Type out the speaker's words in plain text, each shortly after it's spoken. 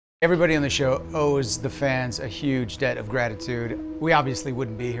Everybody on the show owes the fans a huge debt of gratitude. We obviously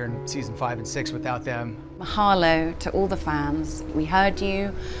wouldn't be here in season 5 and 6 without them. Mahalo to all the fans. We heard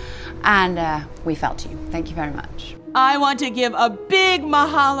you and we felt you. Thank you very much. I want to give a big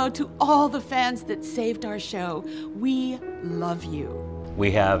mahalo to all the fans that saved our show. We love you.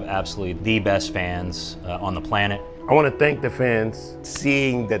 We have absolutely the best fans on the planet. I want to thank the fans.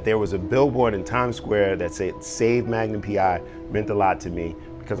 Seeing that there was a billboard in Times Square that said "Save Magnum P.I." meant a lot to me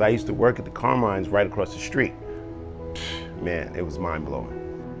because I used to work at the Carmines right across the street. Man, it was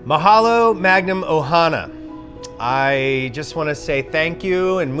mind-blowing. Mahalo, Magnum Ohana. I just want to say thank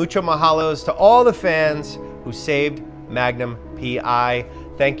you and mucho mahalos to all the fans who saved Magnum P.I.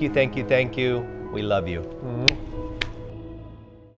 Thank you, thank you, thank you. We love you.